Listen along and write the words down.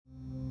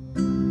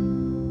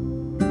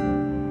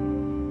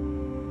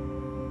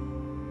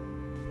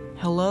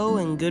Hello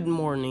and good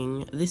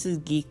morning. This is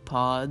Geek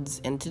Pods,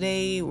 and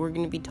today we're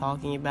going to be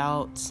talking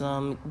about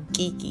some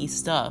geeky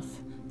stuff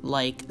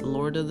like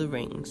Lord of the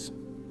Rings.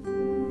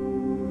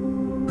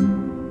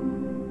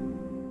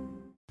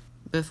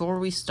 Before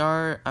we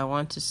start, I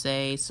want to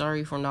say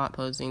sorry for not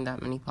posting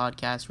that many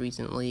podcasts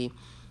recently,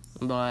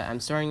 but I'm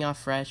starting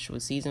off fresh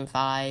with season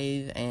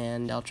 5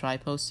 and I'll try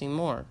posting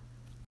more.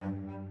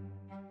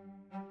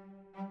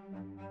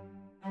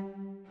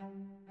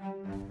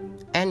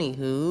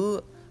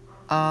 Anywho,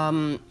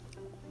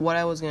 what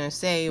I was gonna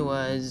say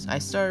was, I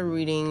started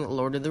reading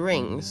Lord of the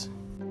Rings.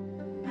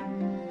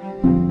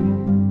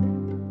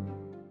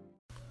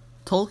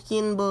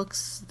 Tolkien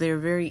books, they're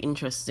very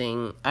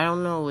interesting. I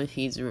don't know if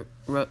he's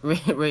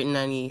written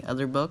any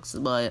other books,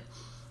 but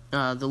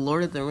the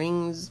Lord of the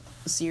Rings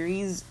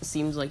series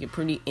seems like a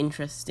pretty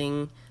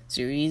interesting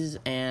series,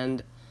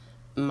 and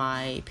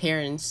my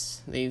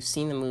parents, they've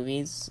seen the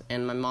movies,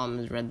 and my mom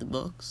has read the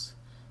books,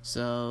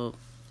 so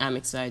I'm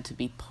excited to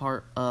be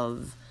part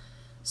of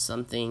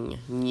something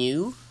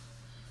new.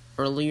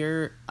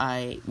 Earlier,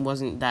 I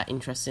wasn't that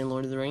interested in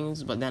Lord of the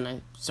Rings, but then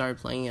I started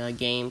playing a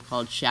game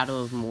called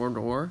Shadow of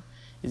Mordor.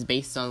 It's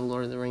based on the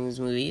Lord of the Rings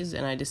movies,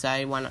 and I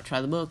decided why not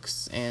try the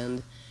books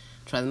and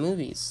try the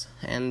movies,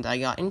 and I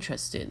got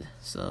interested.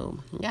 So,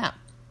 yeah.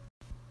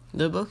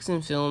 The books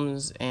and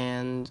films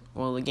and,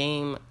 well, the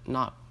game,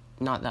 not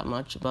that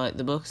much, but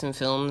the books and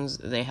films,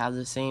 they have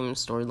the same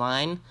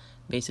storyline,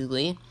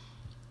 basically.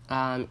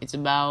 It's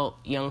about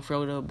young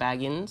Frodo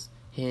Baggins,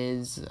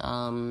 his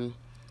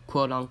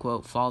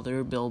quote-unquote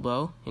father,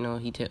 Bilbo. You know,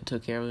 he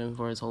took care of him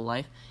for his whole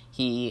life.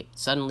 He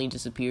suddenly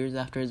disappears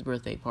after his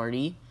birthday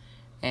party,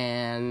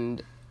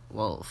 and,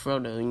 well,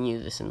 Frodo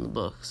knew this in the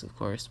books, of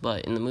course,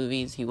 but in the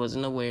movies, he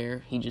wasn't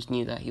aware. He just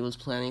knew that he was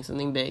planning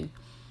something big.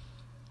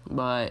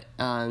 But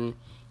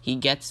he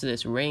gets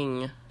this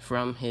ring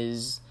from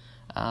his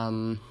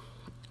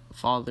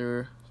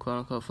father,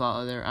 quote-unquote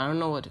father. I don't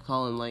know what to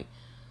call him, like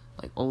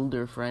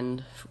older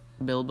friend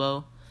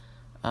Bilbo.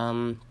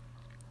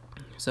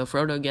 So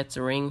Frodo gets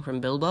a ring from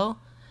Bilbo,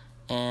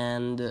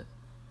 and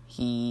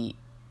he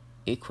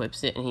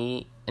equips it,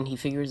 and he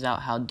figures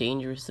out how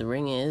dangerous the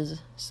ring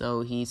is,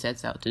 so he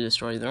sets out to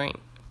destroy the ring.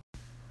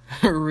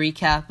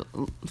 Recap: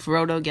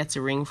 Frodo gets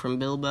a ring from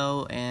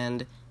Bilbo,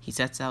 and he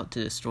sets out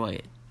to destroy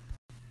it.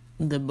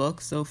 The book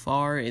so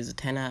far is a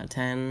 10 out of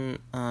 10.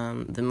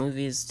 The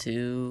movie is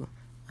too.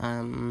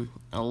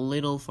 A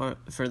little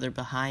further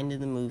behind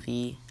in the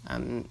movie. I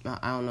don't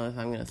know if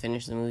I'm going to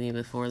finish the movie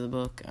before the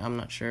book. I'm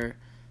not sure.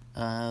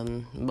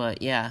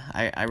 But yeah,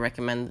 I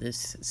recommend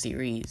this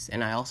series,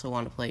 and I also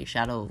want to play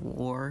Shadow of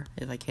War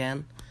if I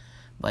can.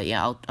 But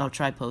yeah, I'll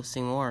try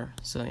posting more.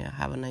 So yeah,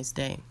 have a nice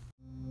day.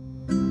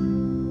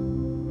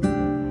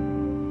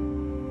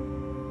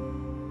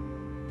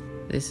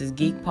 This is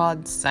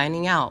GeekPod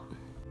signing out.